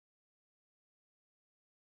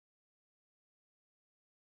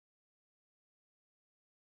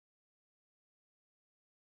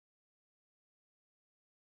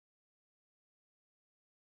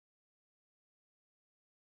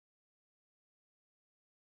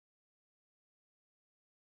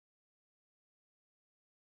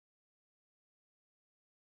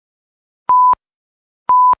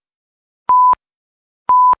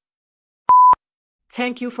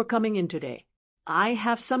Thank you for coming in today. I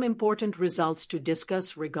have some important results to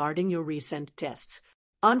discuss regarding your recent tests.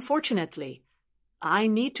 Unfortunately, I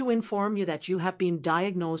need to inform you that you have been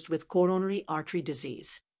diagnosed with coronary artery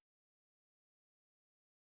disease.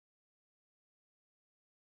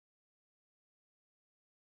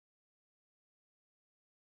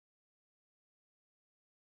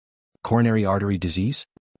 Coronary artery disease?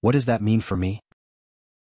 What does that mean for me?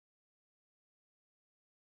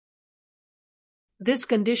 This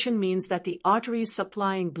condition means that the arteries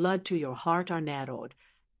supplying blood to your heart are narrowed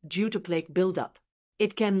due to plaque buildup.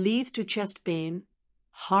 It can lead to chest pain,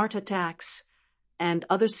 heart attacks, and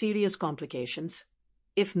other serious complications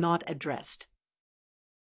if not addressed.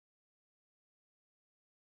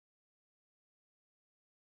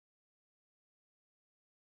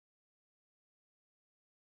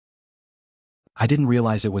 I didn't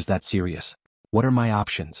realize it was that serious. What are my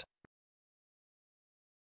options?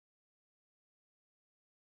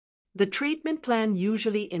 The treatment plan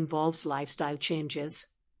usually involves lifestyle changes,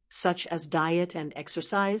 such as diet and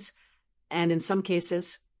exercise, and in some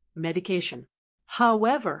cases, medication.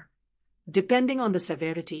 However, depending on the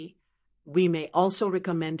severity, we may also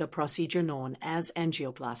recommend a procedure known as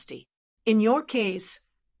angioplasty. In your case,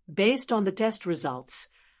 based on the test results,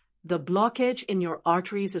 the blockage in your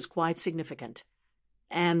arteries is quite significant,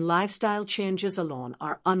 and lifestyle changes alone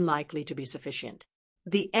are unlikely to be sufficient.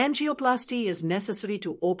 The angioplasty is necessary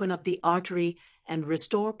to open up the artery and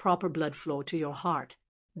restore proper blood flow to your heart.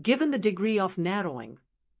 Given the degree of narrowing,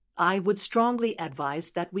 I would strongly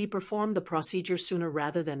advise that we perform the procedure sooner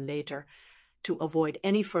rather than later to avoid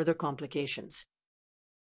any further complications.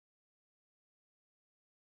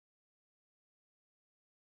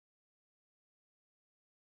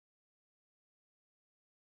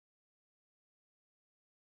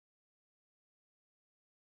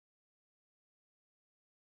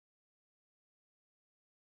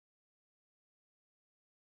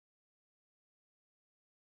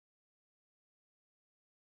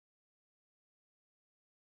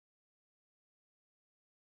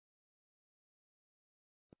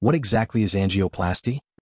 What exactly is angioplasty?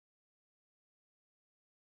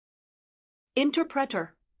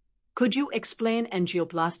 Interpreter, could you explain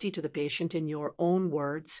angioplasty to the patient in your own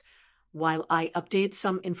words while I update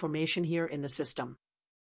some information here in the system?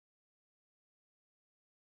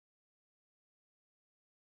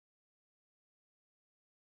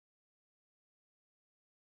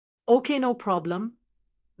 Okay, no problem.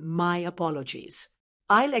 My apologies.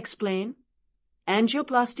 I'll explain.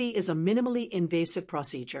 Angioplasty is a minimally invasive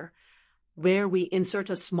procedure where we insert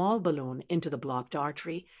a small balloon into the blocked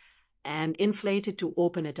artery and inflate it to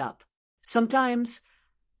open it up. Sometimes,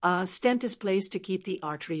 a stent is placed to keep the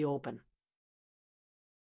artery open.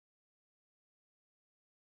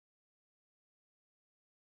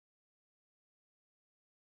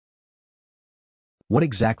 What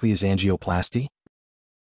exactly is angioplasty?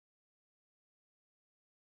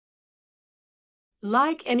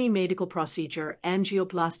 Like any medical procedure,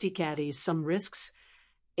 angioplasty carries some risks,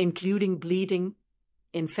 including bleeding,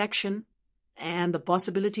 infection, and the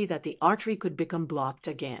possibility that the artery could become blocked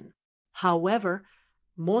again. However,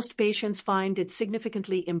 most patients find it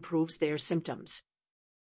significantly improves their symptoms.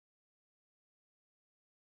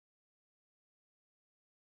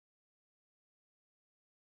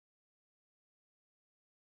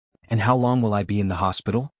 And how long will I be in the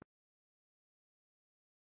hospital?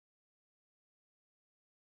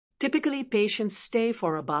 Typically, patients stay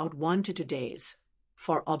for about 1 to 2 days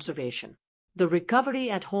for observation. The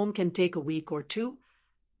recovery at home can take a week or two,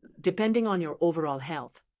 depending on your overall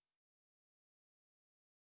health.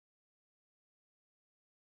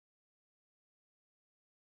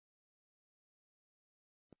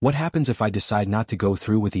 What happens if I decide not to go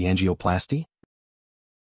through with the angioplasty?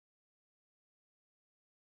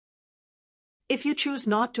 If you choose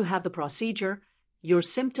not to have the procedure, your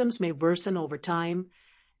symptoms may worsen over time,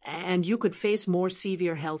 and you could face more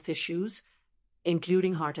severe health issues,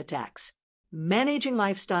 including heart attacks. Managing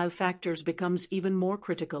lifestyle factors becomes even more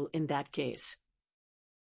critical in that case.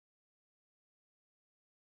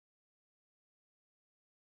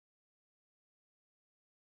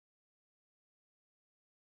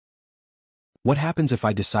 What happens if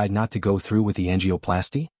I decide not to go through with the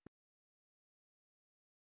angioplasty?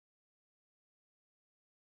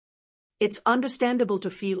 It's understandable to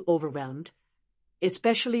feel overwhelmed,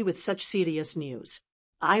 especially with such serious news.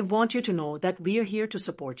 I want you to know that we're here to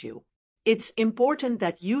support you. It's important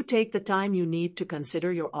that you take the time you need to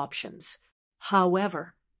consider your options.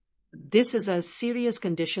 However, this is a serious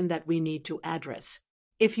condition that we need to address.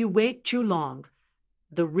 If you wait too long,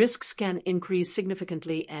 the risks can increase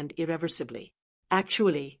significantly and irreversibly.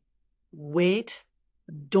 Actually, wait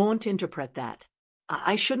Don't interpret that.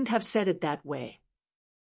 I shouldn't have said it that way.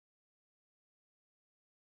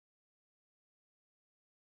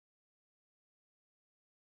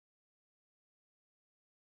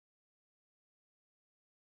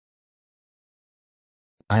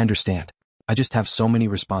 I understand. I just have so many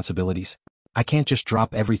responsibilities. I can't just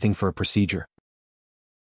drop everything for a procedure.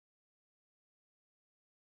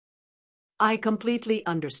 I completely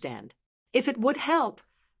understand. If it would help,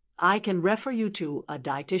 I can refer you to a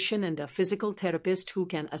dietitian and a physical therapist who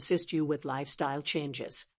can assist you with lifestyle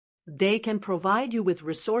changes. They can provide you with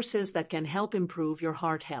resources that can help improve your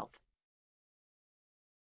heart health.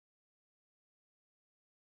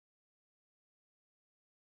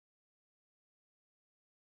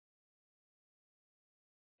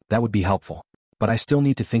 That would be helpful. But I still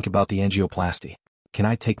need to think about the angioplasty. Can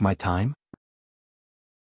I take my time?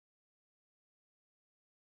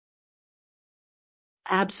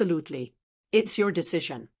 Absolutely. It's your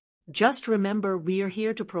decision. Just remember, we are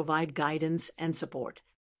here to provide guidance and support.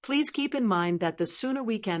 Please keep in mind that the sooner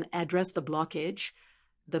we can address the blockage,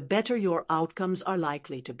 the better your outcomes are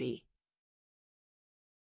likely to be.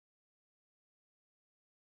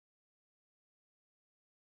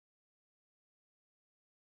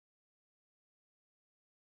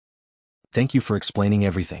 Thank you for explaining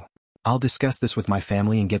everything. I'll discuss this with my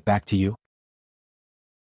family and get back to you.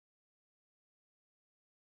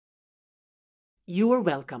 You are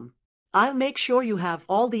welcome. I'll make sure you have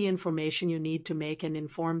all the information you need to make an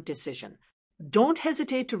informed decision. Don't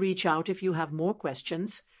hesitate to reach out if you have more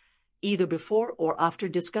questions, either before or after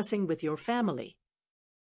discussing with your family.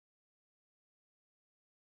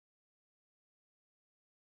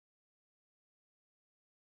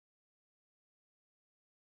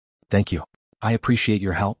 Thank you. I appreciate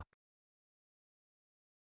your help.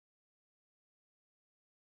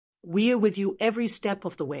 We are with you every step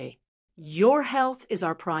of the way. Your health is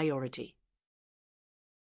our priority.